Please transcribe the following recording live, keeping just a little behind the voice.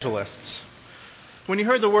Evangelists. When you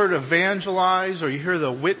hear the word evangelize or you hear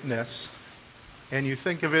the witness, and you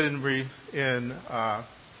think of it in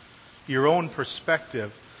your own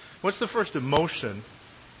perspective, what's the first emotion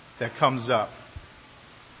that comes up?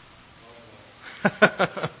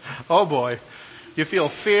 Oh boy. You feel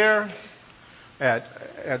fear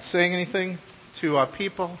at saying anything to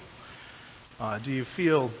people? Do you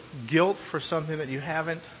feel guilt for something that you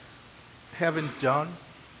haven't done?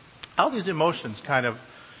 All these emotions kind of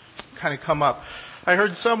come up. I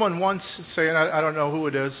heard someone once say, and I don't know who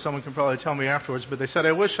it is, someone can probably tell me afterwards, but they said,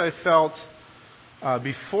 I wish I felt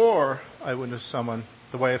before I witnessed someone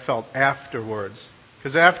the way I felt afterwards.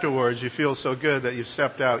 Because afterwards you feel so good that you've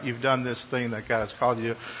stepped out, you've done this thing that God has called you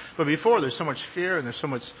to do. But before there's so much fear and there's so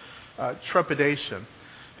much trepidation.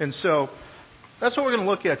 And so that's what we're going to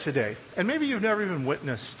look at today. And maybe you've never even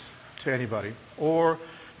witnessed to anybody. Or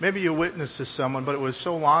maybe you witnessed to someone, but it was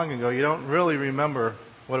so long ago you don't really remember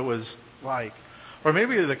what it was like. Or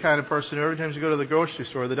maybe you're the kind of person who every time you go to the grocery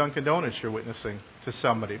store or the Dunkin' Donuts, you're witnessing to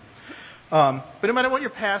somebody. But no matter what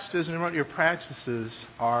your past is and what your practices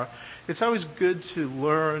are, it's always good to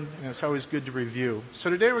learn and it's always good to review. So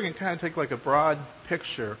today we're going to kind of take like a broad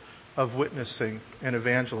picture of witnessing and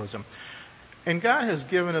evangelism. And God has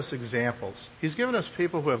given us examples. He's given us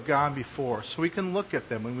people who have gone before, so we can look at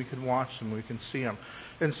them and we can watch them and we can see them.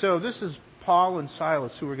 And so this is Paul and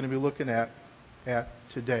Silas who we're going to be looking at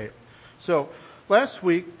today. So last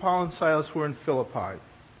week, Paul and Silas were in Philippi.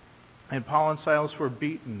 And Paul and Silas were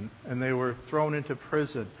beaten and they were thrown into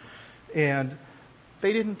prison. And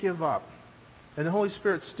they didn't give up. And the Holy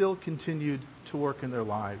Spirit still continued to work in their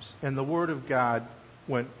lives. And the Word of God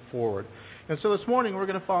went forward. And so this morning we're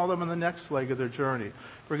going to follow them on the next leg of their journey.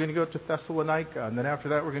 We're going to go to Thessalonica, and then after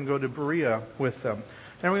that we're going to go to Berea with them.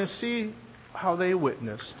 And we're going to see how they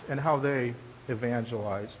witnessed and how they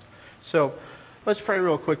evangelized. So let's pray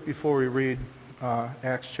real quick before we read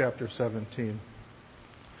Acts chapter 17.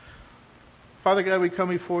 Father God, we come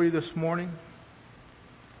before you this morning,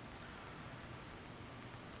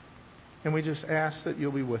 and we just ask that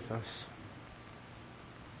you'll be with us.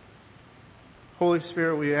 Holy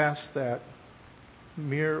Spirit, we ask that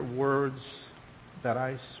mere words that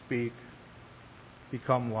I speak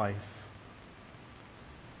become life.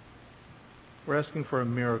 We're asking for a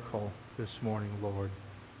miracle this morning, Lord,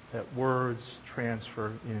 that words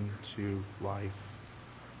transfer into life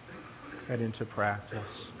and into practice.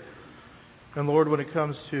 And Lord, when it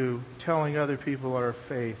comes to telling other people our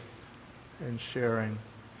faith and sharing,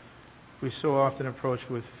 we so often approach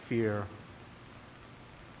with fear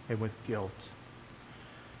and with guilt.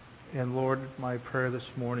 And Lord, my prayer this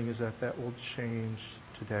morning is that will change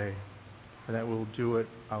today, and that we'll do it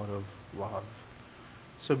out of love.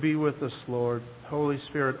 So be with us, Lord. Holy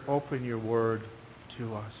Spirit, open your word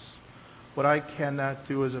to us. What I cannot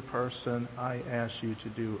do as a person, I ask you to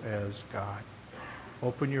do as God.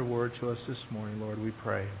 Open your word to us this morning, Lord, we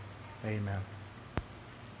pray. Amen.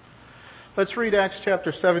 Let's read Acts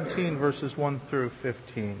chapter 17, verses 1 through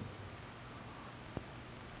 15.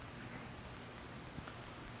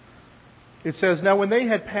 It says, Now when they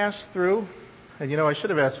had passed through, and I should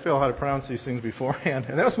have asked Phil how to pronounce these things beforehand,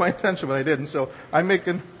 and that was my intention, but I didn't, so I'm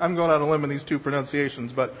going out on a limb in these two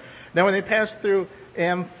pronunciations. But now when they passed through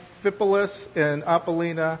Amphipolis and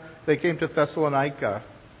Apollonia, they came to Thessalonica,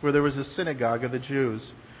 where there was a synagogue of the Jews.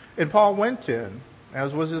 And Paul went in,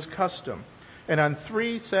 as was his custom, and on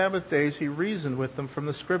 3 Sabbath days he reasoned with them from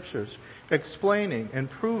the Scriptures, explaining and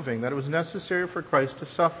proving that it was necessary for Christ to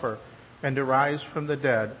suffer and to rise from the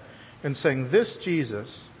dead, and saying, This Jesus,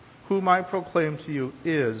 whom I proclaim to you,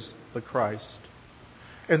 is the Christ.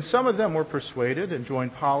 And some of them were persuaded and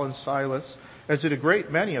joined Paul and Silas, as did a great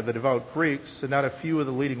many of the devout Greeks, and not a few of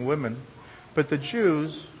the leading women. But the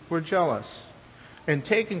Jews were jealous. And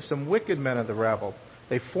taking some wicked men of the rabble,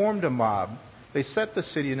 they formed a mob. They set the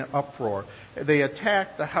city in an uproar. They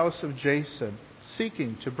attacked the house of Jason,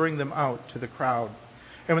 seeking to bring them out to the crowd.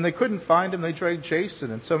 And when they couldn't find him, they dragged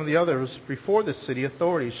Jason and some of the others before the city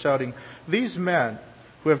authorities, shouting, These men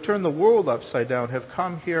who have turned the world upside down have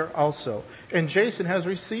come here also, and Jason has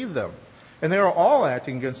received them. And they are all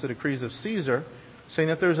acting against the decrees of Caesar, saying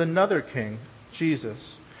that there is another king, Jesus.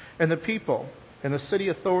 And the people and the city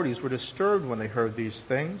authorities were disturbed when they heard these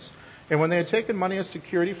things. And when they had taken money as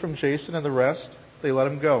security from Jason and the rest, they let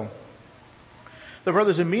him go. The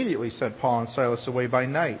brothers immediately sent Paul and Silas away by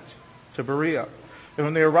night to Berea. And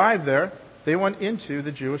when they arrived there, they went into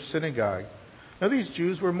the Jewish synagogue. Now these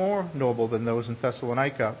Jews were more noble than those in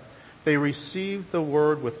Thessalonica. They received the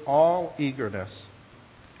word with all eagerness,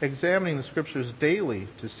 examining the Scriptures daily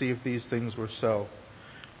to see if these things were so.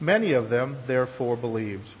 Many of them therefore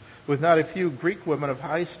believed. with not a few Greek women of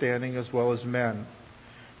high standing as well as men.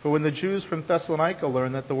 But when the Jews from Thessalonica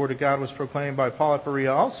learned that the word of God was proclaimed by Paul at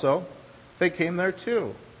Berea also, they came there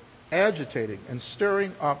too, agitating and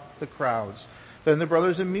stirring up the crowds. Then the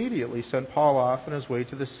brothers immediately sent Paul off on his way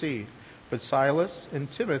to the sea, but Silas and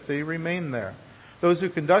Timothy remained there. Those who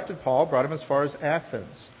conducted Paul brought him as far as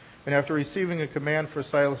Athens, and after receiving a command for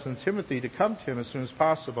Silas and Timothy to come to him as soon as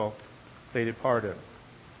possible, they departed.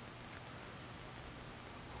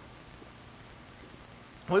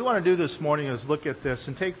 What we want to do this morning is look at this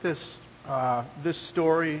and take this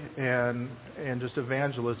story and just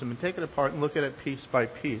evangelism and take it apart and look at it piece by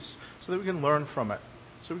piece so that we can learn from it,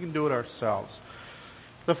 so we can do it ourselves.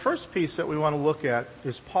 The first piece that we want to look at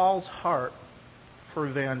is Paul's heart for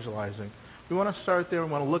evangelizing. We want to start there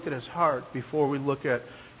and want to look at his heart before we look at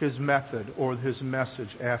his method or his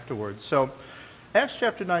message afterwards. So Acts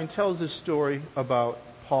chapter 9 tells this story about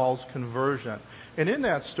Paul's conversion. And in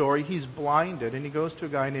that story, he's blinded, and he goes to a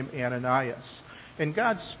guy named Ananias. And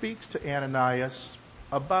God speaks to Ananias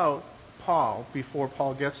about Paul before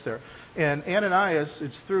Paul gets there. And Ananias,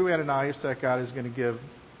 it's through Ananias that God is going to give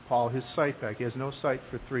Paul his sight back. He has no sight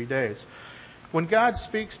for 3 days. When God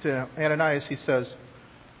speaks to Ananias, he says,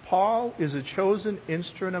 Paul is a chosen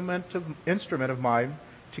instrument of mine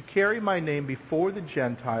to carry my name before the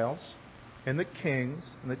Gentiles and the kings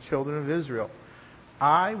and the children of Israel.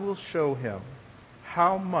 I will show him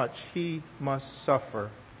how much he must suffer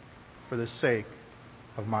for the sake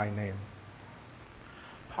of my name.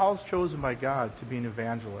 Paul's chosen by God to be an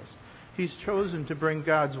evangelist. He's chosen to bring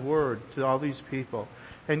God's word to all these people.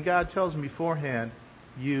 And God tells him beforehand,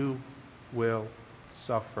 you will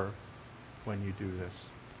suffer when you do this.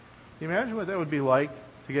 Can you imagine what that would be like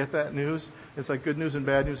to get that news? It's like good news and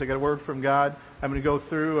bad news. I got a word from God. I'm going to go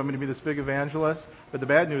through. I'm going to be this big evangelist. But the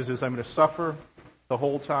bad news is I'm going to suffer the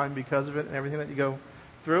whole time because of it and everything that you go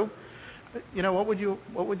through. You know, what would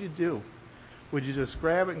you do? Would you just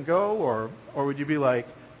grab it and go, or would you be like,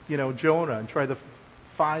 Jonah and try to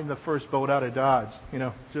find the first boat out of Dodge?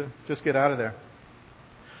 Just get out of there.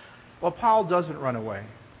 Well, Paul doesn't run away.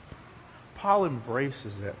 Paul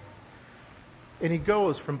embraces it. And he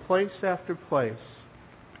goes from place after place,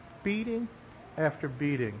 beating after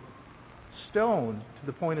beating, stoned to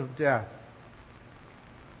the point of death.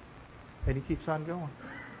 And he keeps on going.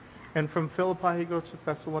 And from Philippi he goes to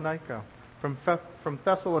Thessalonica. From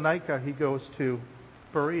Thessalonica he goes to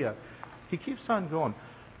Berea. He keeps on going.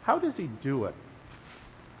 How does he do it?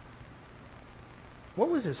 What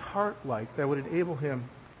was his heart like that would enable him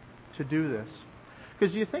to do this?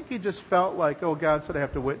 Because do you think he just felt like, oh, God said I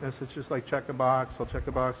have to witness. It's just like check a box. I'll check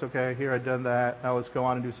a box. Okay, here I've done that. Now let's go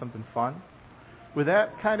on and do something fun. With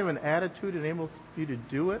that kind of an attitude enable you to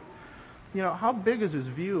do it? How big is his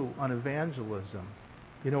view on evangelism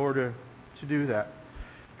in order to do that?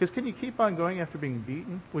 Because can you keep on going after being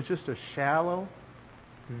beaten with just a shallow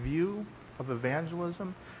view of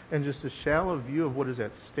evangelism and just a shallow view of what is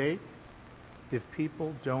at stake if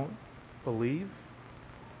people don't believe?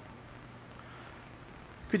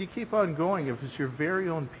 Could you keep on going if it's your very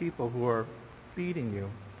own people who are beating you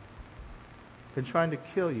and trying to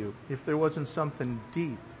kill you if there wasn't something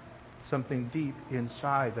deep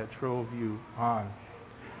inside that drove you on?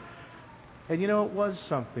 And it was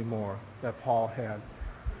something more that Paul had.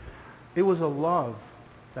 It was a love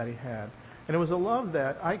that he had. And it was a love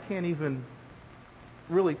that I can't even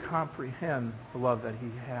really comprehend, the love that he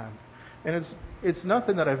had. And it's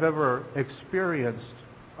nothing that I've ever experienced,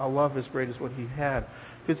 a love as great as what he had.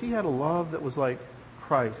 Because he had a love that was like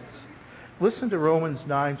Christ's. Listen to Romans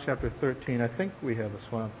 9, chapter 13. I think we have this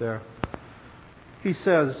one up there. He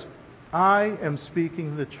says, I am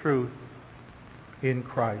speaking the truth in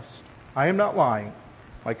Christ. I am not lying.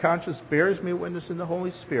 My conscience bears me witness in the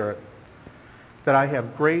Holy Spirit that I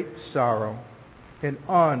have great sorrow and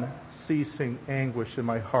unceasing anguish in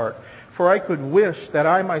my heart. For I could wish that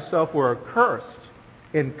I myself were accursed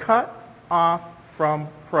and cut off from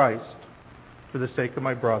Christ for the sake of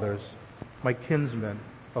my brothers, my kinsmen,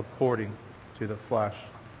 according to the flesh.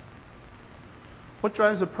 What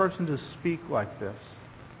drives a person to speak like this?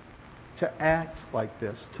 To act like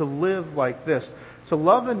this? To live like this? To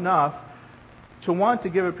love enough to want to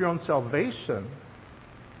give up your own salvation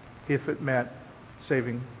if it meant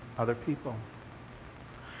saving other people.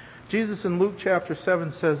 Jesus in Luke chapter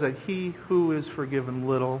 7 says that he who is forgiven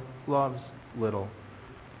little loves little,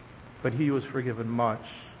 but he who is forgiven much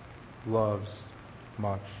loves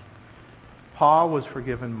much. Paul was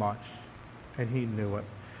forgiven much, and he knew it.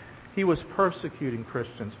 He was persecuting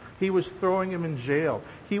Christians. He was throwing them in jail.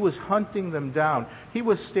 He was hunting them down. He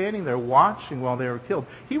was standing there watching while they were killed.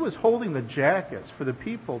 He was holding the jackets for the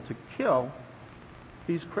people to kill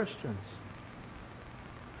these Christians.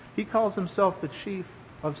 He calls himself the chief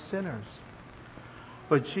of sinners.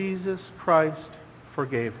 But Jesus Christ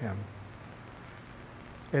forgave him.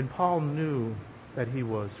 And Paul knew that he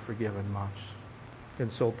was forgiven much.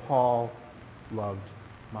 And so Paul loved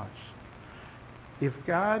much. If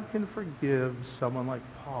God can forgive someone like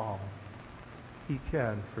Paul, he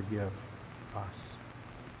can forgive us.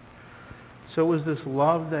 So it was this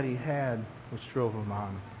love that he had which drove him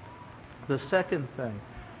on. The second thing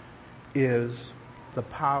is the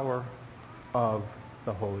power of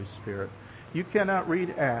the Holy Spirit. You cannot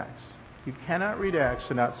read Acts. You cannot read Acts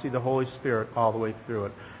and not see the Holy Spirit all the way through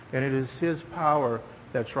it. And it is His power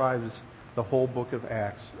that drives the whole book of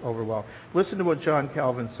Acts over well. Listen to what John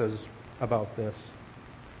Calvin says about this.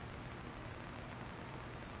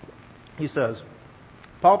 He says,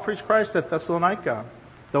 Paul preached Christ at Thessalonica,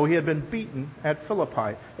 though he had been beaten at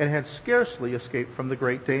Philippi and had scarcely escaped from the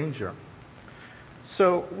great danger.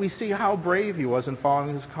 So we see how brave he was in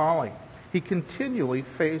following his calling. He continually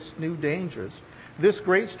faced new dangers. This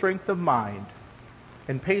great strength of mind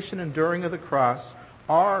and patient enduring of the cross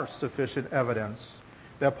are sufficient evidence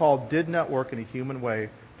that Paul did not work in a human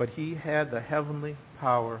way, but he had the heavenly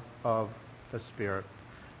power of the Spirit.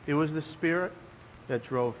 It was the Spirit that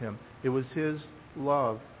drove him. It was his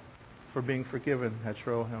love for being forgiven that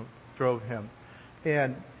drove him.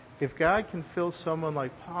 And if God can fill someone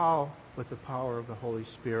like Paul with the power of the Holy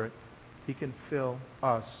Spirit, He can fill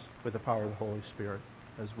us with the power of the Holy Spirit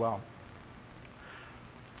as well.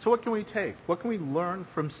 So what can we take? What can we learn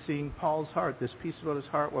from seeing Paul's heart? This piece about his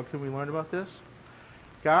heart, what can we learn about this?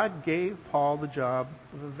 God gave Paul the job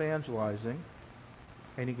of evangelizing,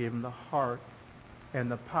 and He gave him the heart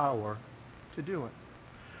and the power to do it.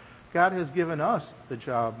 God has given us the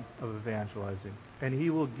job of evangelizing, and He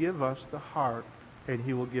will give us the heart, and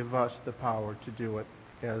He will give us the power to do it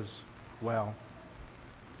as well.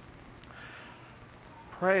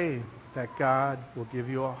 Pray that God will give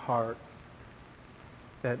you a heart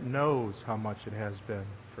that knows how much it has been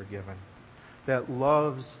forgiven, that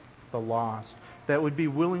loves the lost, that would be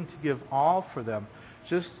willing to give all for them,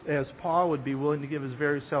 just as Paul would be willing to give his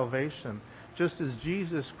very salvation, just as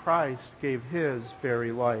Jesus Christ gave His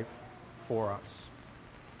very life for us.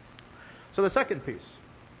 So the second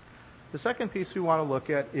piece we want to look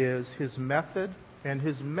at is His method and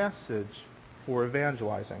His message for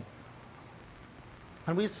evangelizing.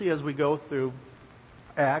 And we see as we go through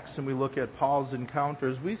Acts and we look at Paul's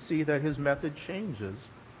encounters, we see that his method changes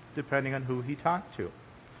depending on who he talked to.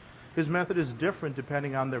 His method is different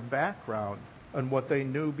depending on their background and what they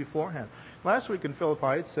knew beforehand. Last week in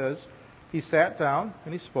Philippi it says he sat down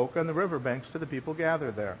and he spoke on the riverbanks to the people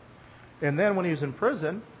gathered there. And then when he was in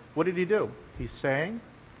prison, what did he do? He sang,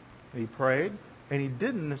 he prayed, and he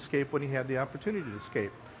didn't escape when he had the opportunity to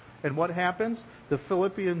escape. And what happens? The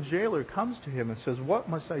Philippian jailer comes to him and says, "What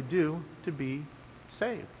must I do to be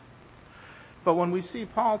saved?" But when we see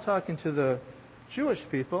Paul talking to the Jewish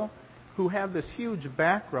people who have this huge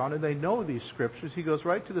background and they know these scriptures, he goes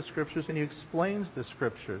right to the scriptures and he explains the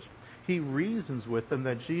scriptures. He reasons with them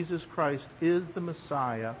that Jesus Christ is the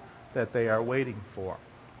Messiah that they are waiting for.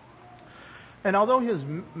 And although his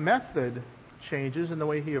method changes and the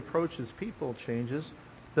way he approaches people changes,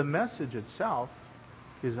 the message itself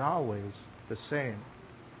is always the same.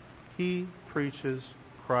 He preaches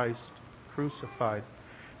Christ crucified.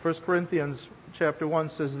 1 Corinthians chapter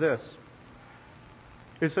 1 says this.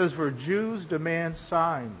 It says, "For Jews demand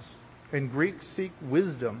signs, and Greeks seek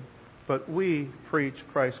wisdom, but we preach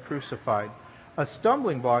Christ crucified, a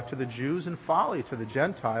stumbling block to the Jews and folly to the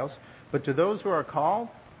Gentiles, but to those who are called,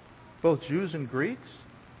 both Jews and Greeks,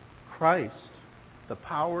 Christ, the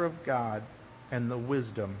power of God and the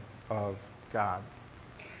wisdom of God."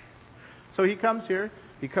 So he comes here,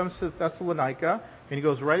 he comes to Thessalonica, and he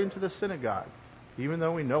goes right into the synagogue. Even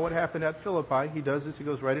though we know what happened at Philippi, he does this, he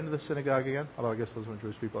goes right into the synagogue again. Although I guess those weren't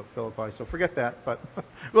Jewish people at Philippi, so forget that. But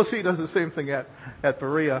we'll see he does the same thing at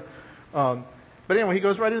Berea. But anyway, he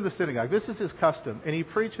goes right into the synagogue. This is his custom. And he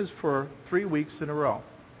preaches for 3 weeks in a row.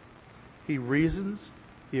 He reasons,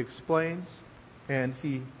 he explains, and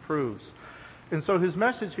he proves. And so his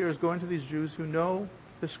message here is going to these Jews who know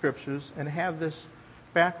the Scriptures and have this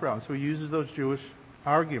background. So he uses those Jewish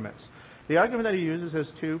arguments. The argument that he uses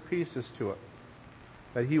has 2 pieces to it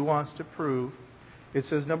that he wants to prove. It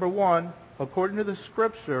says, number 1, according to the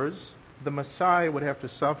Scriptures, the Messiah would have to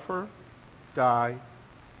suffer, die,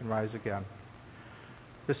 and rise again.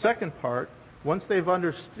 The second part, once they've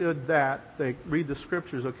understood that, they read the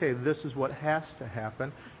Scriptures, okay, this is what has to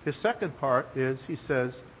happen. His second part is, he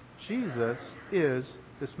says, Jesus is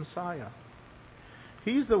this Messiah.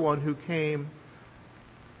 He's the one who came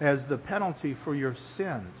as the penalty for your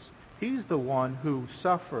sins. He's the one who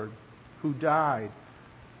suffered, who died,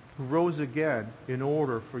 who rose again in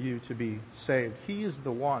order for you to be saved. He is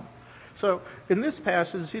the one. So in this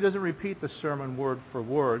passage, he doesn't repeat the sermon word for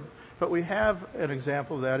word, but we have an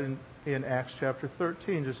example of that in Acts chapter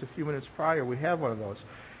 13, just a few minutes prior. We have one of those.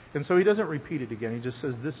 And so he doesn't repeat it again. He just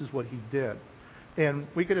says this is what he did. And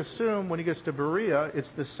we could assume when he gets to Berea, it's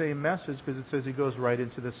the same message because it says he goes right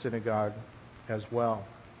into the synagogue as well.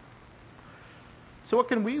 So what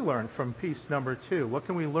can we learn from piece number 2? What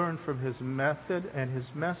can we learn from his method and his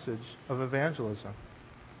message of evangelism?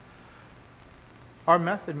 Our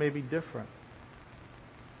method may be different,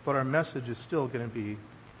 but our message is still going to be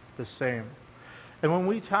the same. And when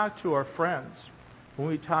we talk to our friends, when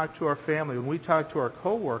we talk to our family, when we talk to our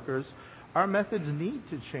co-workers, our methods need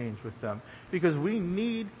to change with them because we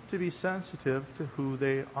need to be sensitive to who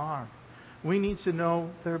they are. We need to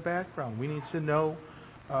know their background. We need to know,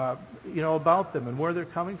 about them and where they're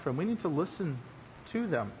coming from. We need to listen to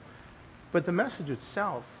them. But the message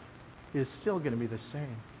itself is still going to be the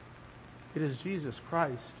same. It is Jesus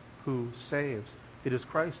Christ who saves. It is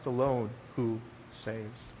Christ alone who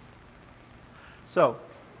saves. So,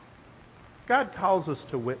 God calls us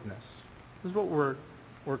to witness. This is what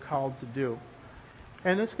we're called to do.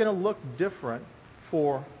 And it's going to look different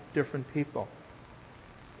for different people.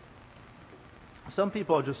 Some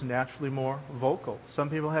people are just naturally more vocal. Some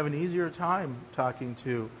people have an easier time talking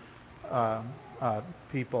to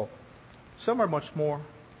people. Some are much more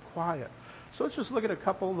quiet. So let's just look at a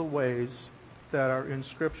couple of the ways that are in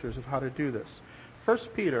Scriptures of how to do this. 1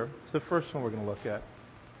 Peter is the first one we're going to look at.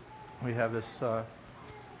 We have this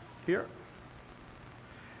here.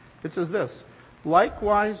 It says this,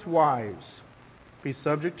 "Likewise, wives, be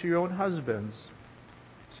subject to your own husbands,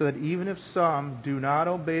 so that even if some do not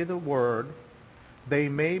obey the word, they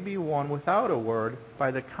may be won without a word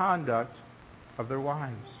by the conduct of their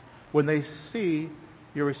wives, when they see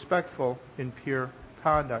your respectful and pure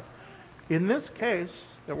conduct." In this case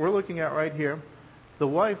that we're looking at right here, the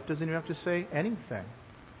wife doesn't even have to say anything.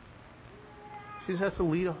 She just has to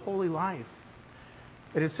lead a holy life.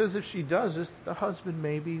 And it says if she does this, the husband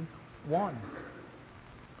may be won.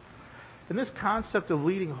 And this concept of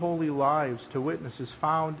leading holy lives to witness is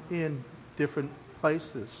found in different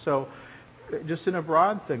places. So, just in a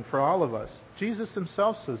broad thing for all of us, Jesus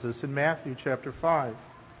himself says this in Matthew chapter 5.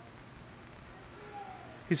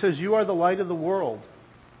 He says, "You are the light of the world.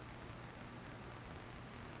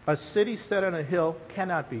 A city set on a hill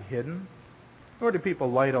cannot be hidden, nor do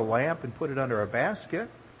people light a lamp and put it under a basket,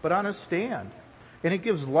 but on a stand. And it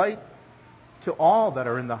gives light to all that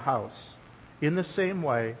are in the house. In the same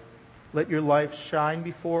way, let your life shine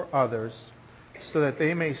before others, so that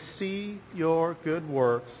they may see your good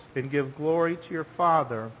works and give glory to your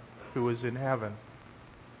Father who is in heaven."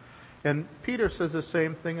 And Peter says the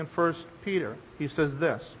same thing in 1 Peter. He says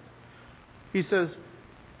this. He says,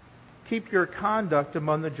 "Keep your conduct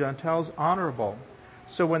among the Gentiles honorable,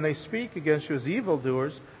 so when they speak against you as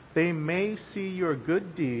evildoers, they may see your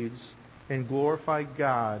good deeds and glorify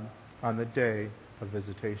God on the day of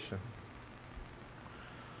visitation."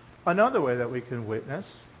 Another way that we can witness,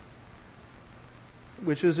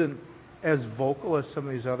 which isn't as vocal as some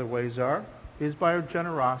of these other ways are, is by our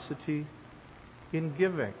generosity in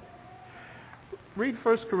giving. Read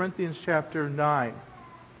 1 Corinthians chapter 9.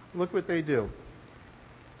 Look what they do.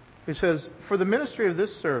 It says, "For the ministry of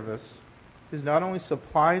this service is not only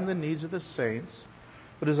supplying the needs of the saints,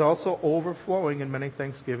 but is also overflowing in many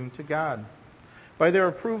thanksgiving to God. By their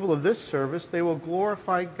approval of this service, they will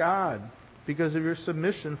glorify God because of your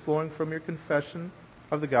submission flowing from your confession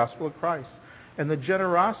of the gospel of Christ and the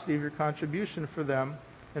generosity of your contribution for them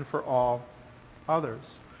and for all others."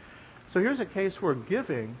 So here's a case where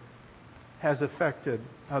giving has affected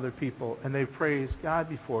other people, and they've praised God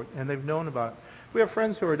before it, and they've known about it. We have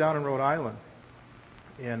friends who are down in Rhode Island,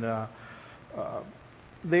 and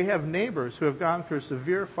they have neighbors who have gone through a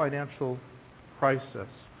severe financial crisis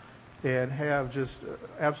and have just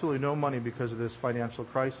absolutely no money because of this financial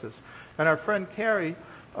crisis. And our friend Carrie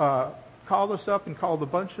called us up and called a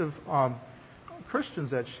bunch of Christians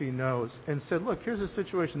that she knows and said, "Look, here's the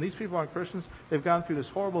situation. These people aren't Christians. They've gone through this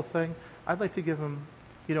horrible thing. I'd like to give them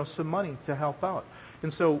some money to help out."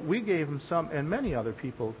 And so we gave them some, and many other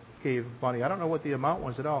people gave money. I don't know what the amount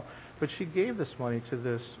was at all, but she gave this money to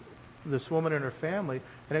this woman and her family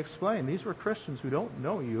and explained these were Christians who don't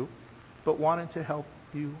know you, but wanted to help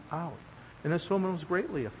you out. And this woman was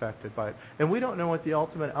greatly affected by it. And we don't know what the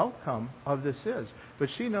ultimate outcome of this is, but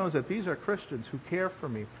she knows that these are Christians who care for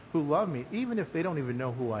me, who love me, even if they don't even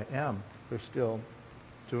know who I am. They're still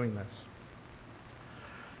doing this.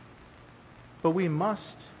 But we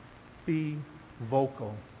must be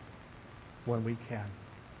vocal when we can.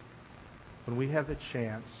 When we have the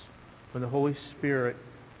chance, when the Holy Spirit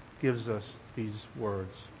gives us these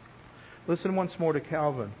words. Listen once more to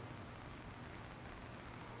Calvin.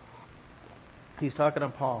 He's talking to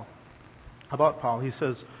Paul. About Paul, he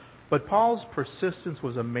says, "But Paul's persistence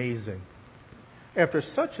was amazing. After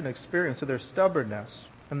such an experience of their stubbornness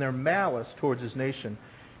and their malice towards his nation,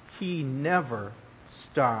 he never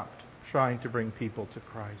stopped trying to bring people to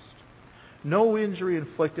Christ. No injury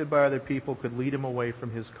inflicted by other people could lead him away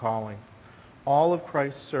from his calling. All of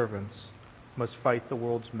Christ's servants must fight the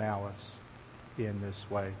world's malice in this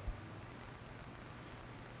way."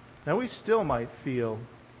 Now, we still might feel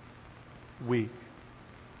weak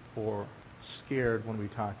or scared when we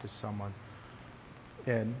talk to someone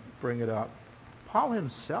and bring it up. Paul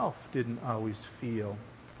himself didn't always feel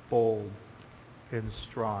bold and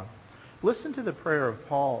strong. Listen to the prayer of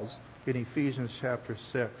Paul's in Ephesians chapter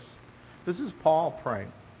 6. This is Paul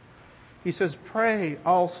praying. He says, "Pray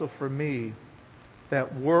also for me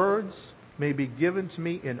that words may be given to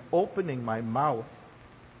me in opening my mouth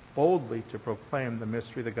boldly to proclaim the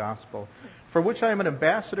mystery of the gospel, for which I am an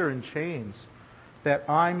ambassador in chains, that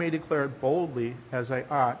I may declare it boldly as I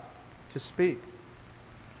ought to speak."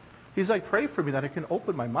 He's like, pray for me that I can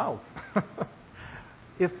open my mouth.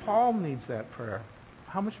 If Paul needs that prayer,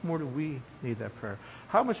 how much more do we need that prayer?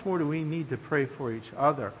 How much more do we need to pray for each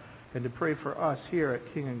other and to pray for us here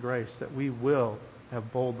at King and Grace that we will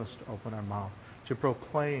have boldness to open our mouth, to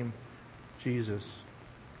proclaim Jesus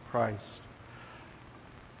Christ?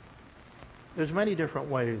 There's many different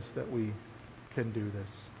ways that we can do this.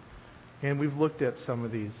 And we've looked at some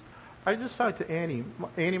of these. I just talked to Annie.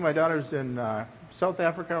 Annie, my daughter's in South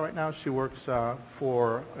Africa right now. She works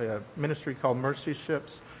for a ministry called Mercy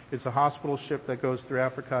Ships. It's a hospital ship that goes through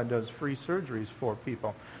Africa and does free surgeries for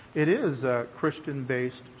people. It is a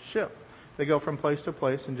Christian-based ship. They go from place to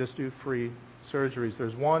place and just do free surgeries.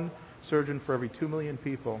 There's one surgeon for every 2 million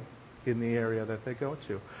people in the area that they go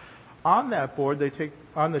to. On that board,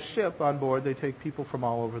 on the ship on board, they take people from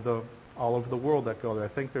all over the world that go there. I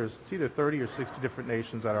think it's either 30 or 60 different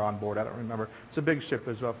nations that are on board. I don't remember. It's a big ship.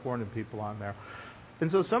 There's about 400 people on there. And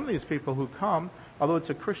so some of these people who come, although it's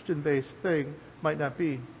a Christian-based thing, might not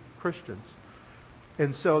be Christians.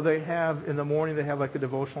 And so they have, in the morning, they have like a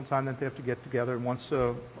devotional time that they have to get together. And once,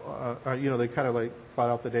 they kind of like plot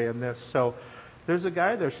out the day in this. So there's a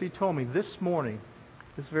guy there, she told me this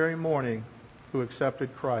very morning, who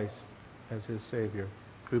accepted Christ as his Savior,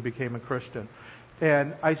 who became a Christian.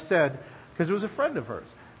 And I said, because it was a friend of hers.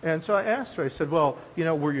 And so I asked her, I said, well,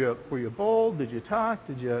 were you bold? Did you talk?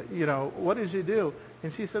 Did you, what did you do?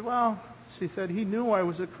 And she said, he knew I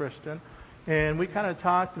was a Christian. And we kind of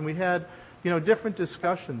talked and we had, different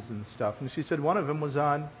discussions and stuff. And she said one of them was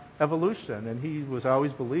on evolution. And he was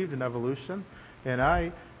always believed in evolution. And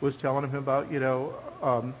I was telling him about,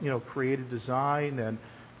 creative design and,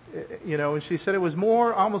 and she said it was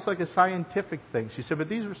more almost like a scientific thing. She said, but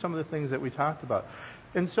these were some of the things that we talked about.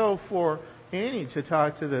 And so for Annie to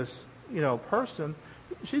talk to this, person,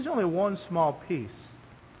 she's only one small piece.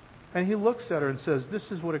 And he looks at her and says,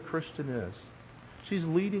 this is what a Christian is. She's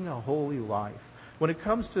leading a holy life. When it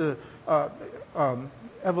comes to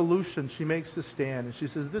evolution, she makes a stand and she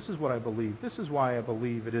says, this is what I believe. This is why I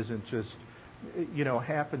believe it isn't just,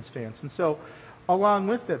 happenstance. And so along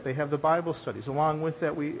with that, they have the Bible studies. Along with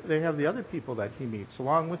that, they have the other people that he meets.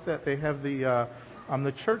 Along with that, they have the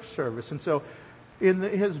church service. And so in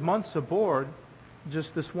his months aboard,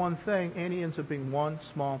 just this one thing, Annie ends up being one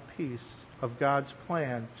small piece of God's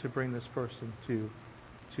plan to bring this person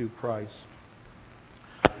to Christ.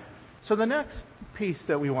 So the next piece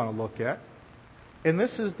that we want to look at, and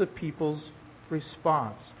this is the people's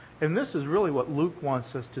response. And this is really what Luke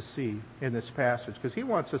wants us to see in this passage, because he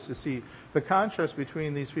wants us to see the contrast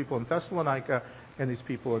between these people in Thessalonica and these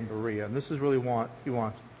people in Berea. And this is really what he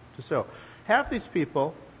wants to show. Half these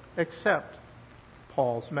people accept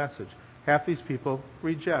Paul's message. Half these people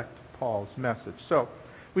reject Paul's message. So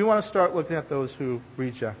we want to start looking at those who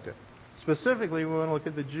reject it. Specifically, we want to look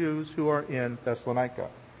at the Jews who are in Thessalonica.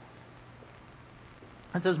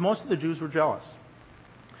 It says most of the Jews were jealous.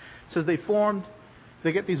 It says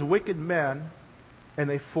they get these wicked men and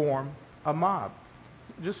they form a mob.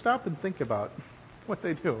 Just stop and think about what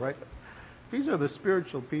they do, right? These are the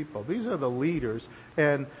spiritual people. These are the leaders.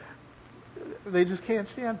 And they just can't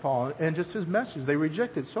stand Paul and just his message. They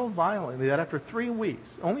reject it so violently that after 3 weeks,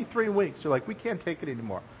 only 3 weeks, they're like, we can't take it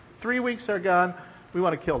anymore. 3 weeks are gone. We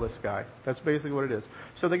want to kill this guy. That's basically what it is.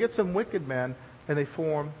 So they get some wicked men and they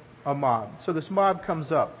form a mob. So this mob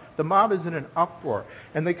comes up. The mob is in an uproar.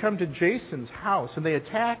 And they come to Jason's house and they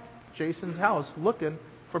attack Jason's house looking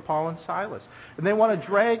for Paul and Silas. And they want to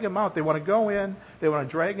drag him out. They want to go in, they want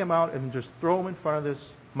to drag him out and just throw him in front of this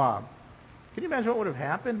mob. Can you imagine what would have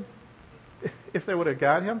happened if they would have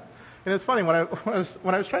got him? And it's funny, when I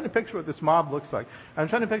was trying to picture what this mob looks like, I'm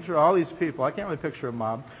trying to picture all these people. I can't really picture a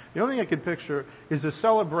mob. The only thing I can picture is a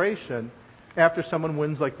celebration after someone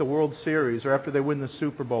wins like the World Series, or after they win the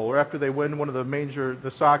Super Bowl, or after they win one of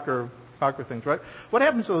the soccer things, right? What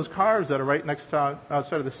happens to those cars that are right next to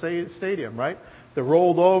outside of the stadium, right? They're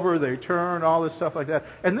rolled over, they turn, all this stuff like that.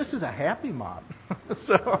 And this is a happy mob.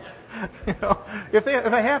 So, if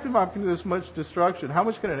a happy mob can do this much destruction, how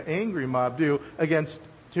much can an angry mob do against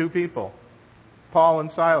two people? Paul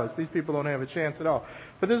and Silas. These people don't have a chance at all.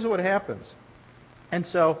 But this is what happens. And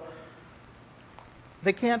so,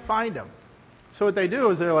 they can't find him. So what they do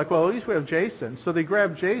is they're like, well, at least we have Jason. So they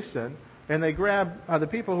grab Jason, and they grab the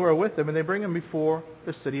people who are with him, and they bring him before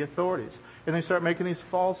the city authorities. And they start making these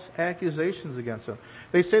false accusations against him.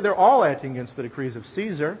 They say they're all acting against the decrees of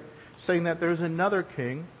Caesar, saying that there's another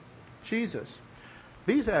king, Jesus.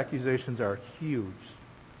 These accusations are huge.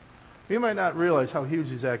 You might not realize how huge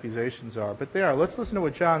these accusations are, but they are. Let's listen to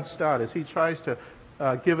what John Stott, as he tries to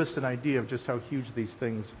give us an idea of just how huge these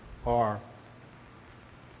things are.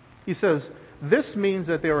 He says, this means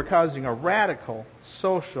that they were causing a radical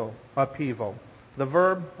social upheaval. The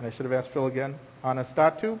verb, and I should have asked Phil again,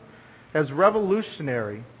 anastatu, has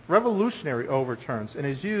revolutionary overturns, and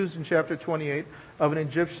is used in chapter 28 of an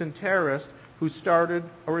Egyptian terrorist who started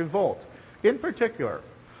a revolt. In particular,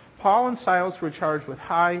 Paul and Silas were charged with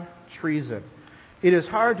high treason. It is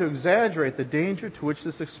hard to exaggerate the danger to which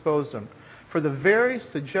this exposed them. For the very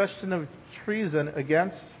suggestion of treason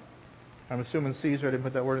against, I'm assuming Caesar, I didn't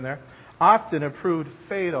put that word in there, often it proved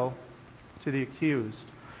fatal to the accused.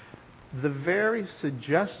 The very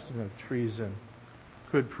suggestion of treason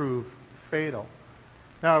could prove fatal.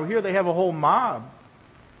 Now, here they have a whole mob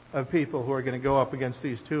of people who are going to go up against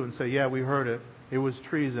these two and say, yeah, we heard it. It was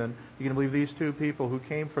treason. You're going to believe these two people who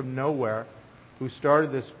came from nowhere, who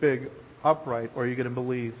started this big upright, or are you going to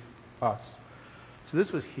believe us? So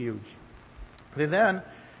this was huge. They then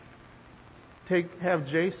have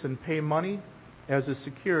Jason pay money as a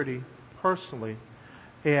security personally.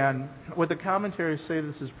 And what the commentaries say,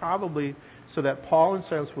 this is probably so that Paul and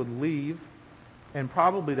Silas would leave, and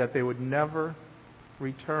probably that they would never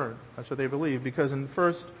return. That's what they believe. Because in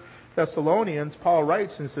 1 Thessalonians, Paul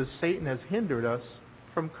writes and says, Satan has hindered us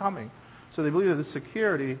from coming. So they believe that the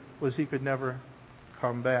security was he could never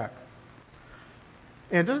come back.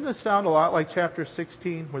 And doesn't this sound a lot like chapter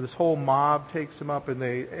 16, where this whole mob takes him up and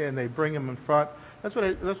they bring him in front? That's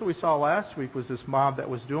what we saw last week, was this mob that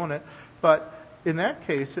was doing it. But in that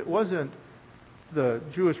case, it wasn't the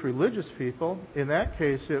Jewish religious people. In that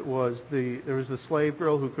case, there was the slave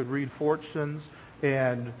girl who could read fortunes,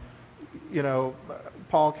 and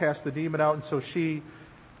Paul cast the demon out, and so she,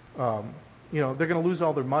 they're going to lose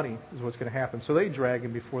all their money is what's going to happen. So they drag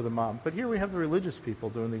him before the mob. But here we have the religious people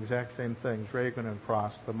doing the exact same thing, dragging him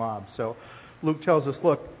across the mob. So Luke tells us,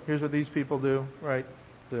 look, here's what these people do, right?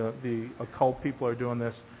 The occult people are doing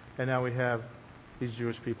this, and now we have these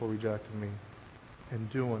Jewish people rejecting me and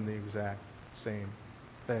doing the exact same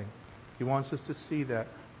thing. He wants us to see that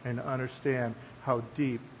and understand how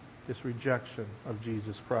deep this rejection of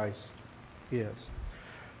Jesus Christ is.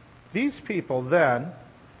 These people then,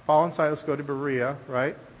 Paul and Silas go to Berea,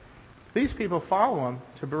 right? These people follow him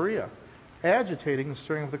to Berea, agitating and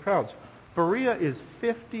stirring up the crowds. Berea is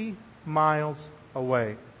 50 miles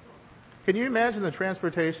away. Can you imagine the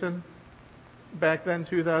transportation back then,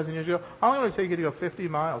 2,000 years ago? How long would it take you to go 50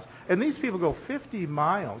 miles? And these people go 50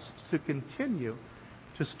 miles to continue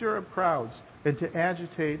to stir up crowds and to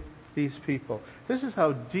agitate these people. This is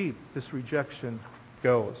how deep this rejection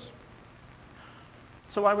goes.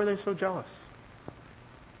 So why were they so jealous?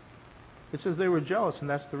 It says they were jealous, and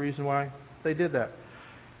that's the reason why they did that.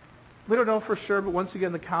 We don't know for sure, but once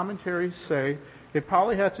again, the commentaries say it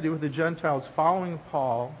probably had to do with the Gentiles following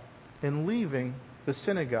Paul and leaving the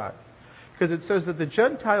synagogue. Because it says that the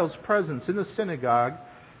Gentiles' presence in the synagogue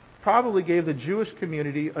probably gave the Jewish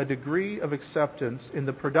community a degree of acceptance in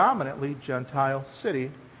the predominantly Gentile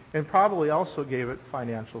city, and probably also gave it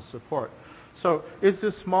financial support. So it's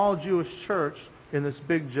this small Jewish church in this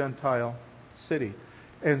big Gentile city.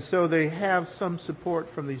 And so they have some support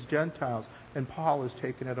from these Gentiles, and Paul has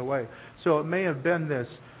taken it away. So it may have been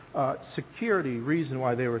this security reason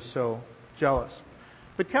why they were so jealous.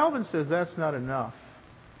 But Calvin says that's not enough.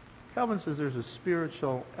 Calvin says there's a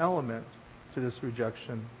spiritual element to this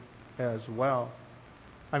rejection as well.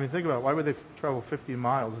 I mean, think about it. Why would they travel 50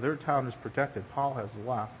 miles? Their town is protected. Paul has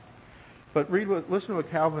left. But listen to what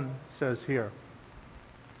Calvin says here.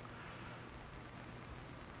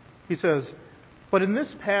 He says, "But in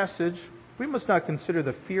this passage, we must not consider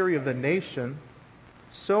the fury of the nation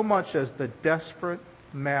so much as the desperate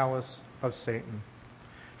malice of Satan.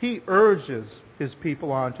 He urges his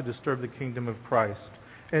people on to disturb the kingdom of Christ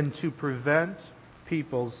and to prevent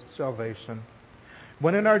people's salvation.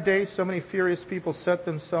 When in our day so many furious people set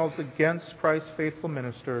themselves against Christ's faithful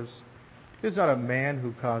ministers, it is not a man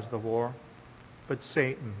who caused the war, but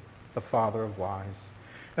Satan, the father of lies.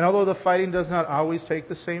 And although the fighting does not always take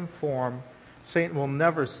the same form, Satan will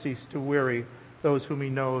never cease to weary those whom he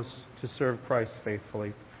knows to serve Christ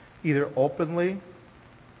faithfully, either openly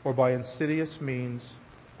or by insidious means,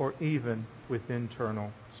 or even with internal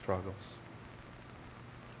struggles."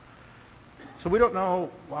 So we don't know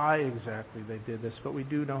why exactly they did this, but we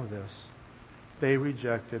do know this. They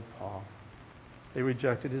rejected Paul. They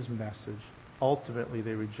rejected his message. Ultimately,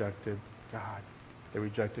 they rejected God. They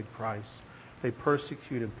rejected Christ. They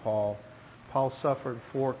persecuted Paul. Paul suffered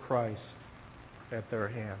for Christ at their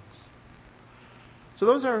hands. So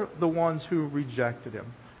those are the ones who rejected him.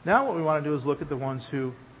 Now what we want to do is look at the ones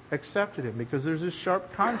who accepted him, because there's this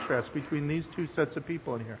sharp contrast between these two sets of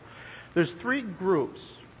people in here. There's three groups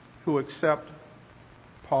who accept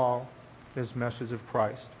Paul, his message of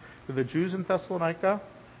Christ. They're the Jews in Thessalonica,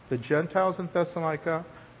 the Gentiles in Thessalonica,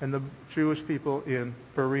 and the Jewish people in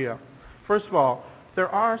Berea. First of all, there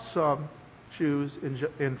are some Jews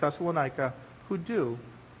in Thessalonica who do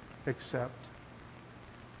accept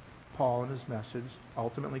Paul and his message,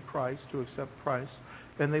 ultimately Christ, to accept Christ,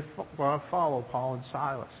 and they want to follow Paul and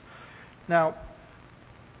Silas. Now,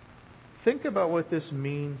 think about what this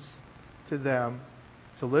means to them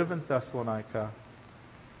to live in Thessalonica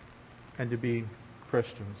and to be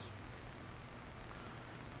Christians.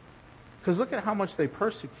 Because look at how much they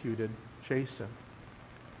persecuted Jason.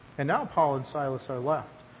 And now Paul and Silas are left.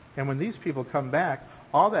 And when these people come back,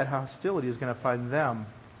 all that hostility is going to find them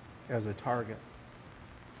as a target.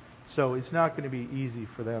 So it's not going to be easy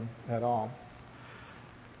for them at all.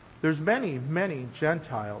 There's many, many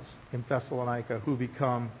Gentiles in Thessalonica who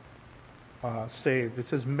become saved. It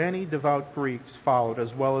says many devout Greeks followed,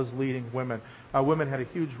 as well as leading women. Women had a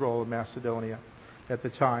huge role in Macedonia at the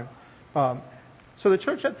time. So the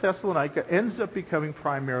church at Thessalonica ends up becoming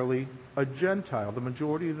primarily a Gentile. The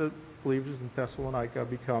majority of the believers in Thessalonica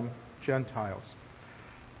become Gentiles.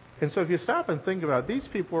 And so if you stop and think about it, these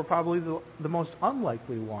people were probably the most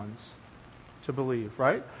unlikely ones to believe,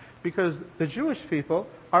 right? Because the Jewish people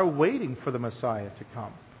are waiting for the Messiah to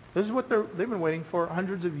come. This is what they've been waiting for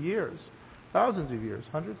hundreds of years, thousands of years,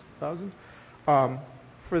 hundreds, thousands,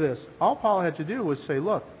 for this. All Paul had to do was say,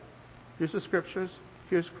 look, here's the scriptures,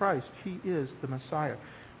 here's Christ. He is the Messiah.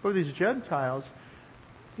 For these Gentiles,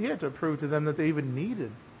 he had to prove to them that they even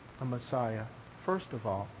needed a Messiah, first of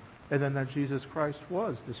all, and then that Jesus Christ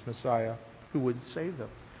was this Messiah who would save them.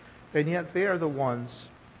 And yet they are the ones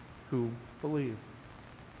who believe.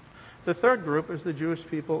 The third group is the Jewish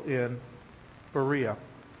people in Berea.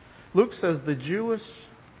 Luke says the Jewish...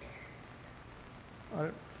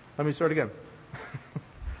 Let me start again.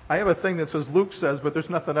 I have a thing that says Luke says, but there's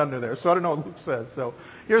nothing under there, so I don't know what Luke says. So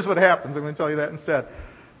here's what happens. I'm going to tell you that instead.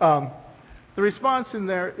 The response in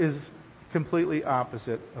there is completely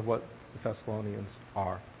opposite of what the Thessalonians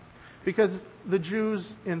are. Because the Jews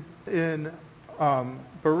in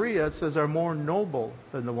Berea, it says, are more noble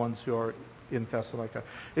than the ones who are in Thessalonica.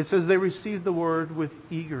 It says they received the word with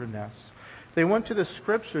eagerness. They went to the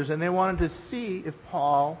scriptures and they wanted to see if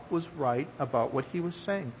Paul was right about what he was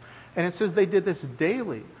saying. And it says they did this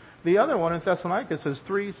daily. The other one in Thessalonica says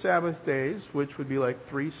 3 Sabbath days, which would be like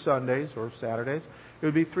 3 Sundays or Saturdays. It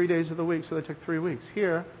would be 3 days of the week, so they took 3 weeks.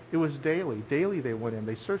 Here, it was daily. Daily they went in.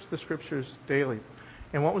 They searched the scriptures daily.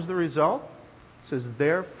 And what was the result? It says,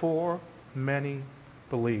 therefore many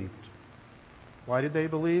believed. Why did they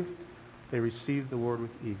believe? They received the word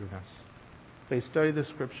with eagerness. They studied the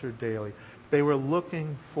scripture daily. They were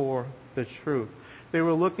looking for the truth. They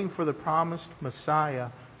were looking for the promised Messiah,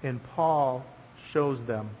 and Paul shows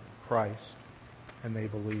them Christ, and they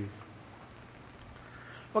believe.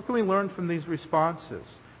 What can we learn from these responses?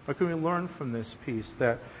 What can we learn from this piece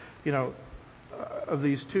that, of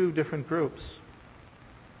these two different groups?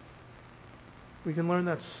 We can learn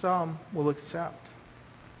that some will accept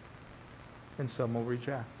and some will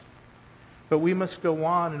reject. But we must go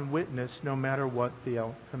on and witness no matter what the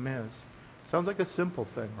outcome is. Sounds like a simple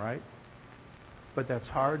thing, right? But that's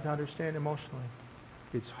hard to understand emotionally.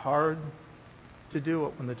 It's hard to do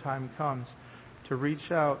it when the time comes, to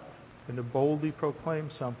reach out and to boldly proclaim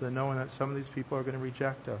something, knowing that some of these people are going to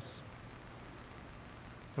reject us.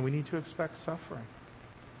 And we need to expect suffering.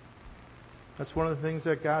 That's one of the things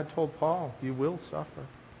that God told Paul. You will suffer.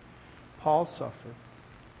 Paul suffered.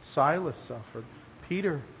 Silas suffered.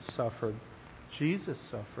 Peter suffered. Jesus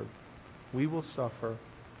suffered. We will suffer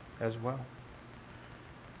as well.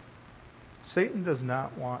 Satan does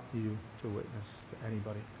not want you to witness to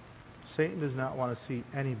anybody. Satan does not want to see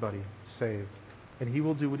anybody saved. And he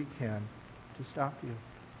will do what he can to stop you.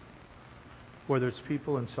 Whether it's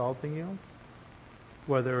people insulting you,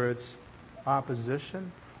 whether it's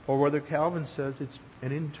opposition, or whether Calvin says it's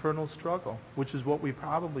an internal struggle, which is what we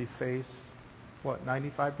probably face,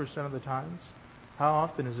 95% of the times? How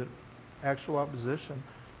often is it actual opposition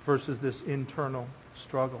versus this internal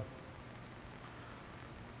struggle?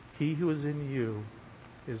 He who is in you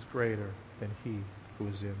is greater than he who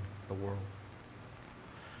is in the world.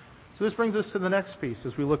 So this brings us to the next piece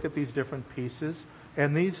as we look at these different pieces.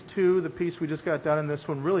 And these two, the piece we just got done and this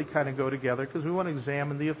one, really kind of go together because we want to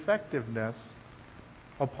examine the effectiveness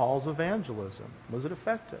of Paul's evangelism. Was it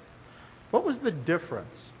effective? What was the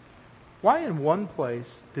difference? Why in one place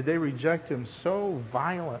did they reject him so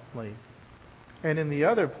violently and in the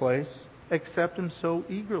other place accept him so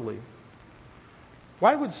eagerly?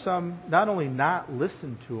 Why would some not only not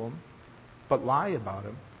listen to him, but lie about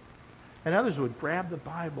him? And others would grab the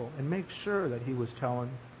Bible and make sure that he was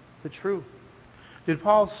telling the truth. Did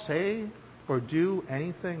Paul say or do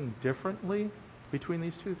anything differently between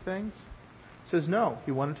these two things? It says no.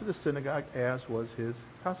 He went into the synagogue as was his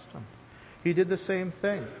custom. He did the same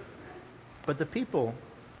thing. But the people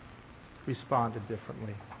responded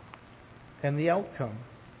differently. And the outcome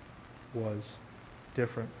was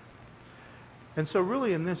different. And so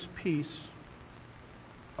really in this piece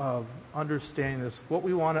of understanding this, what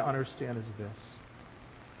we want to understand is this.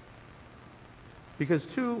 Because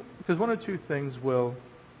one or two things will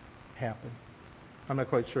happen. I'm not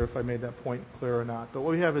quite sure if I made that point clear or not. But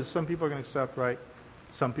what we have is some people are going to accept right,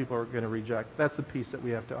 some people are going to reject. That's the piece that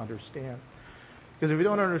we have to understand. Because if we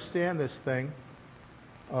don't understand this thing,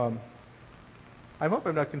 I hope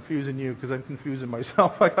I'm not confusing you because I'm confusing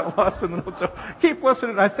myself. I got lost in the notes. So keep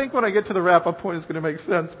listening. I think when I get to the wrap-up point, it's going to make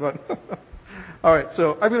sense. But all right,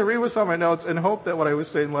 so I'm going to read what's on my notes and hope that what I was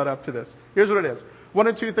saying led up to this. Here's what it is. One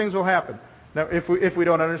or two things will happen. Now, if we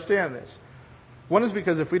don't understand this. One is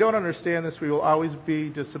because if we don't understand this, we will always be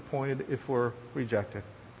disappointed if we're rejected.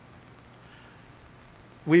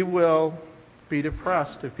 We will be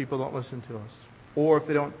depressed if people don't listen to us or if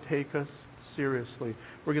they don't take us seriously.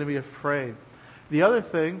 We're going to be afraid. The other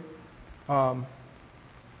thing, and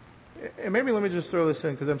maybe let me just throw this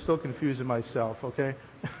in because I'm still confusing myself, okay?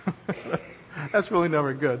 That's really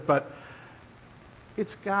never good. But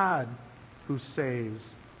it's God who saves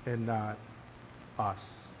and not us.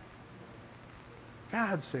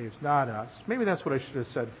 God saves, not us. Maybe that's what I should have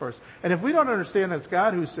said first. And if we don't understand that it's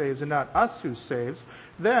God who saves and not us who saves,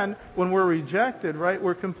 then when we're rejected, right,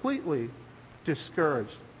 we're completely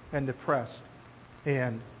discouraged and depressed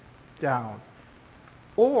and down.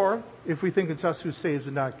 Or if we think it's us who saves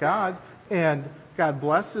and not God, and God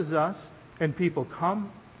blesses us and people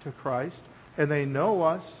come to Christ and they know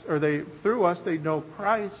us, or through us they know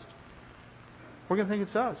Christ, we're going to think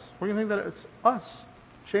it's us. We're going to think that it's us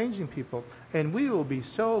changing people. And we will be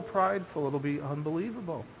so prideful, it'll be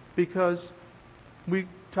unbelievable. Because we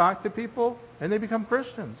talk to people and they become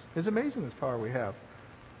Christians. It's amazing this power we have.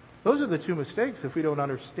 Those are the two mistakes if we don't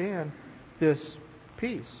understand this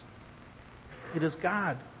piece. It is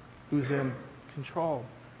God who's in control.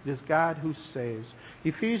 It is God who saves.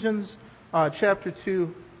 Ephesians chapter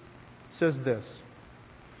 2 says this.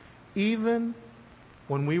 Even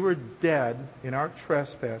when we were dead in our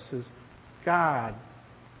trespasses, God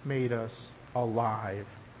made us alive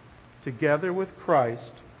together with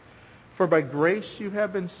Christ. For by grace you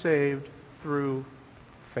have been saved through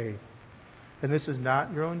faith. And this is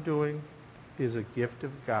not your own doing. It is a gift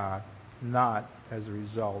of God, not as a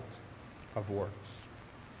result of works.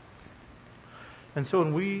 And so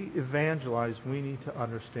when we evangelize, we need to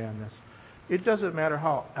understand this. It doesn't matter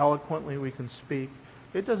how eloquently we can speak.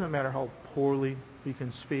 It doesn't matter how poorly we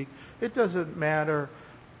can speak. It doesn't matter,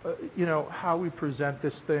 how we present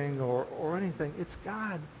this thing or anything. It's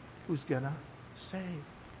God who's going to save.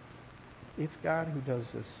 It's God who does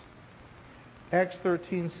this. Acts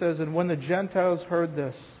 13 says, and when the Gentiles heard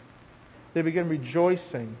this, they began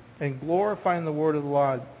rejoicing and glorifying the word of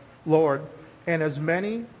the Lord, and as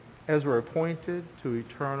many as were appointed to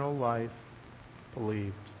eternal life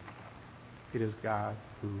believed. It is God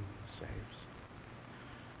who saves.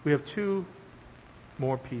 We have two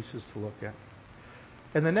more pieces to look at.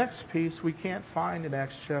 And the next piece we can't find in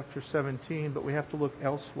Acts chapter 17, but we have to look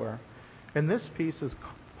elsewhere. And this piece is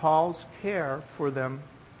Paul's care for them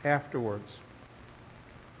afterwards.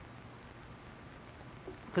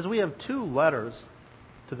 Because we have two letters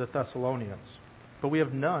to the Thessalonians. but we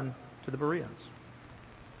have none to the Bereans.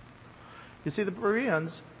 You see, the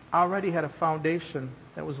Bereans already had a foundation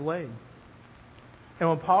that was laid. And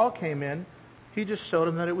when Paul came in, he just showed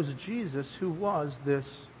them that it was Jesus who was this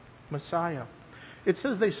Messiah. It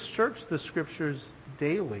says they searched the Scriptures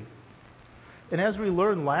daily. And as we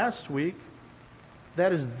learned last week,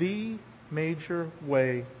 that is the major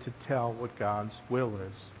way to tell what God's will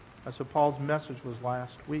is. That's what Paul's message was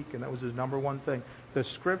last week, and that was his number one thing. The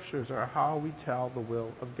Scriptures are how we tell the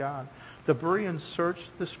will of God. The Bereans searched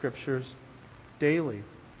the Scriptures daily.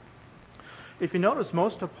 If you notice,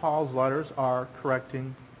 most of Paul's letters are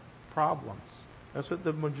correcting problems. That's what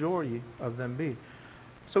the majority of them be.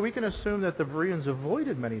 So we can assume that the Bereans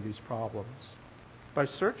avoided many of these problems by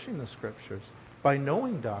searching the Scriptures, by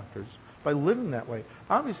knowing doctors, by living that way.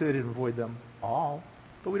 Obviously, they didn't avoid them all,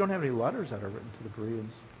 but we don't have any letters that are written to the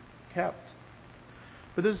Bereans kept.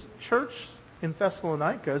 But this church in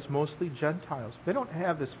Thessalonica is mostly Gentiles. They don't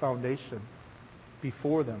have this foundation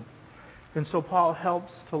before them. And so Paul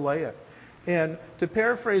helps to lay it. And to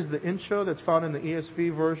paraphrase the intro that's found in the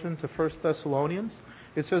ESV version to 1 Thessalonians,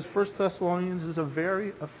 it says 1 Thessalonians is a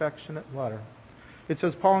very affectionate letter. It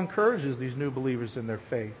says Paul encourages these new believers in their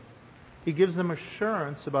faith. He gives them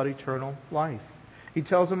assurance about eternal life. He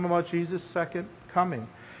tells them about Jesus' second coming.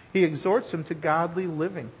 He exhorts them to godly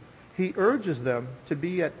living. He urges them to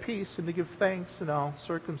be at peace and to give thanks in all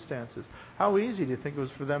circumstances. How easy do you think it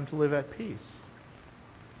was for them to live at peace?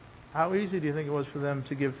 How easy do you think it was for them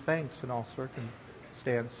to give thanks in all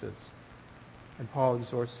circumstances? And Paul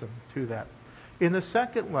exhorts them to that. In the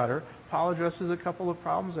second letter, Paul addresses a couple of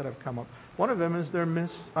problems that have come up. One of them is their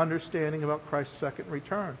misunderstanding about Christ's second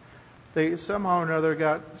return. They somehow or another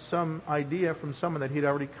got some idea from someone that he'd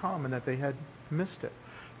already come and that they had missed it.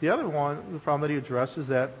 The other one, the problem that he addresses, is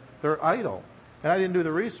that they're idle. And I didn't do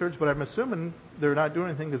the research, but I'm assuming they're not doing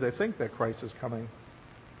anything because they think that Christ is coming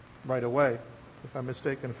right away. If I'm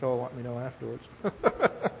mistaken, Phil will let me know afterwards.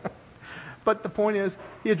 But the point is,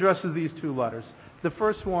 he addresses these two letters. The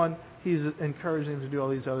first one, he's encouraging them to do all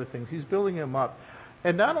these other things. He's building them up.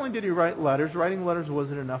 And not only did he write letters, writing letters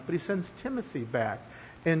wasn't enough, but he sends Timothy back.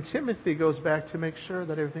 And Timothy goes back to make sure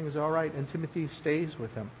that everything is all right, and Timothy stays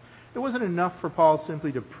with him. It wasn't enough for Paul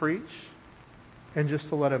simply to preach and just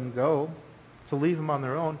to let them go, to leave them on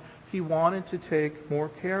their own. He wanted to take more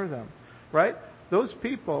care of them, right? Those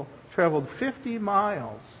people traveled 50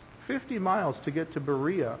 miles to get to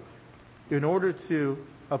Berea in order to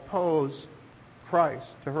oppose Christ,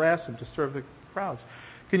 to harass him, to serve the crowds.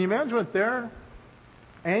 Can you imagine what their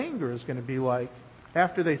anger is going to be like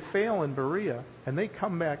after they fail in Berea and they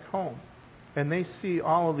come back home and they see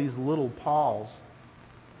all of these little Pauls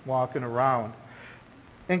walking around?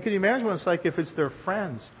 And can you imagine what it's like if it's their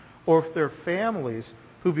friends or if their families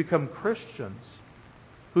who become Christians,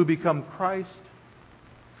 who become Christ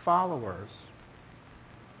followers?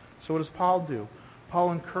 So what does Paul do?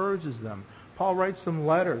 Paul encourages them. Paul writes them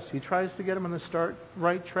letters. He tries to get them on the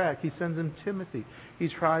right track. He sends them Timothy. He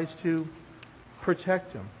tries to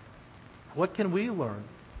protect him. What can we learn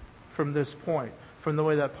from this point, from the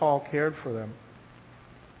way that Paul cared for them?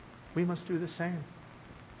 We must do the same.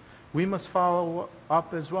 We must follow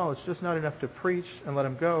up as well. It's just not enough to preach and let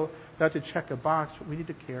them go, not to check a box, but we need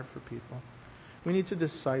to care for people. We need to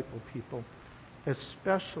disciple people,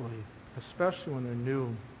 especially when they're new,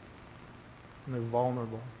 when they're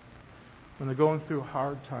vulnerable, when they're going through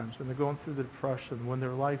hard times, when they're going through the depression, when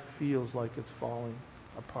their life feels like it's falling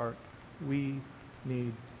apart. We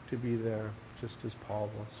need to be there just as Paul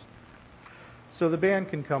was. So the band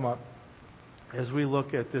can come up as we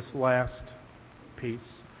look at this last piece.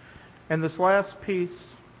 And this last piece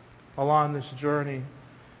along this journey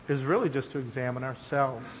is really just to examine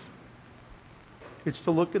ourselves. It's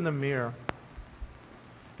to look in the mirror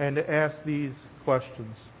and to ask these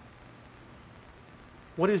questions.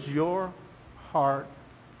 What is your heart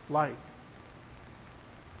like?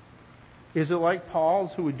 Is it like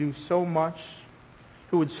Paul's, who would do so much,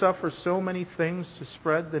 who would suffer so many things to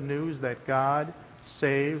spread the news that God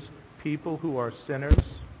saves people who are sinners?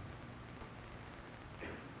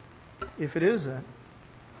 If it isn't,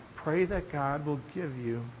 pray that God will give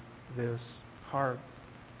you this heart.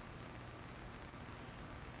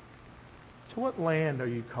 To what land are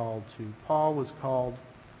you called to? Paul was called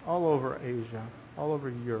all over Asia, all over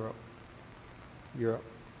Europe.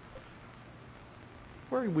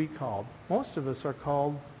 Where are we called? Most of us are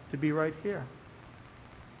called to be right here.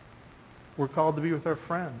 We're called to be with our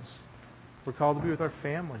friends. We're called to be with our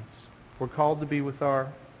families. We're called to be with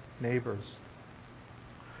our neighbors.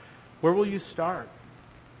 Where will you start?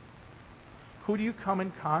 Who do you come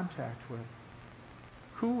in contact with?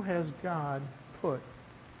 Who has God put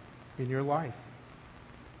in your life?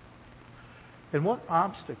 And what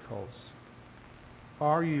obstacles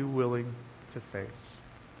are you willing to face?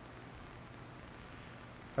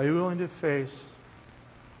 Are you willing to face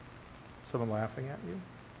someone laughing at you?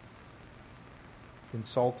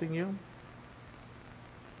 Insulting you?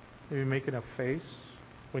 Maybe making a face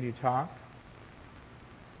when you talk?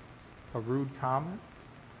 A rude comment?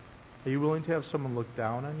 Are you willing to have someone look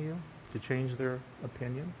down on you to change their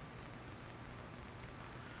opinion?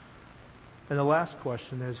 And the last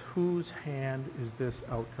question is, whose hand is this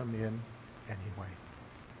outcome in anyway?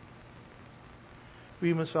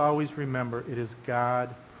 We must always remember it is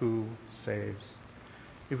God who saves.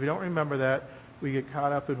 If we don't remember that, we get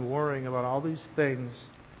caught up in worrying about all these things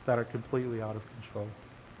that are completely out of control.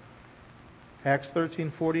 Acts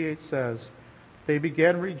 13:48 says, they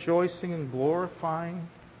began rejoicing and glorifying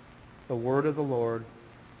the word of the Lord,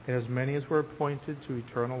 and as many as were appointed to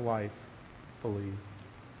eternal life believed.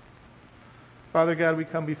 Father God, we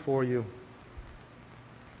come before you.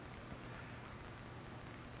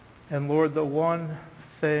 And Lord, the one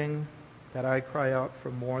thing that I cry out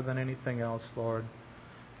for more than anything else, Lord,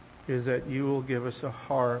 is that you will give us a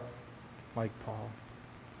heart like Paul.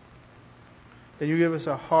 That you give us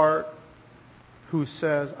a heart who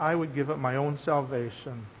says, I would give up my own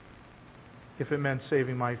salvation if it meant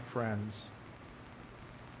saving my friends.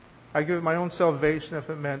 I give up my own salvation if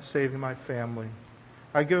it meant saving my family.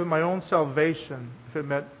 I give up my own salvation if it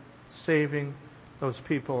meant saving those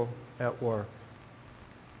people at work.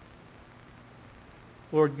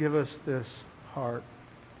 Lord, give us this heart.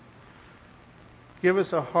 Give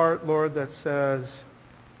us a heart, Lord, that says,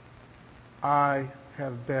 I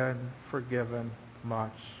have been forgiven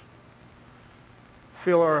much.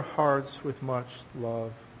 Fill our hearts with much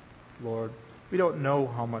love, Lord. We don't know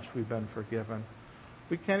how much we've been forgiven.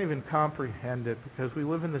 We can't even comprehend it because we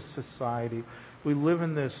live in this society. We live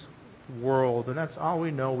in this world, and that's all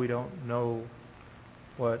we know. We don't know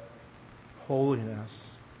what holiness,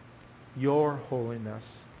 your holiness,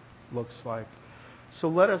 looks like. So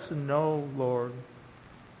let us know, Lord,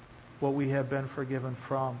 what we have been forgiven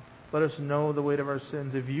from. Let us know the weight of our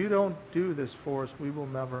sins. If you don't do this for us, we will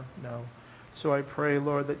never know. So I pray,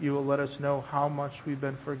 Lord, that you will let us know how much we've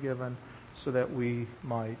been forgiven so that we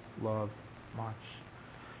might love much.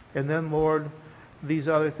 And then, Lord, these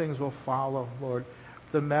other things will follow, Lord.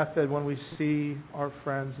 The method, when we see our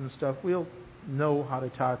friends and stuff, we'll know how to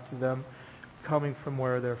talk to them coming from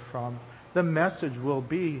where they're from. The message will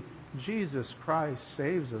be, Jesus Christ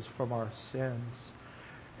saves us from our sins.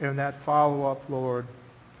 And that follow-up, Lord,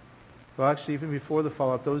 well, actually, even before the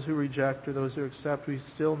follow-up, those who reject or those who accept, we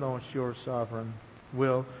still know it's your sovereign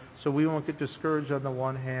will. So we won't get discouraged on the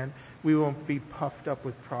one hand. We won't be puffed up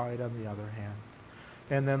with pride on the other hand.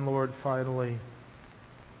 And then, Lord, finally,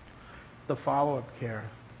 the follow-up care.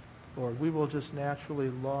 Lord, we will just naturally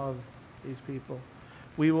love these people.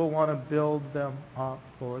 We will want to build them up,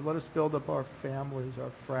 Lord. Let us build up our families,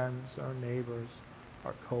 our friends, our neighbors,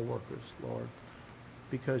 our co-workers, Lord,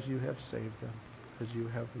 because you have saved them, because you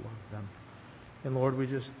have loved them. And Lord, we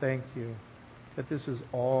just thank you that this is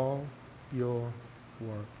all your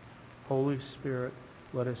work. Holy Spirit,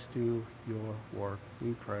 let us do your work.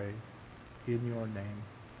 We pray in your name.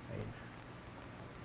 Amen.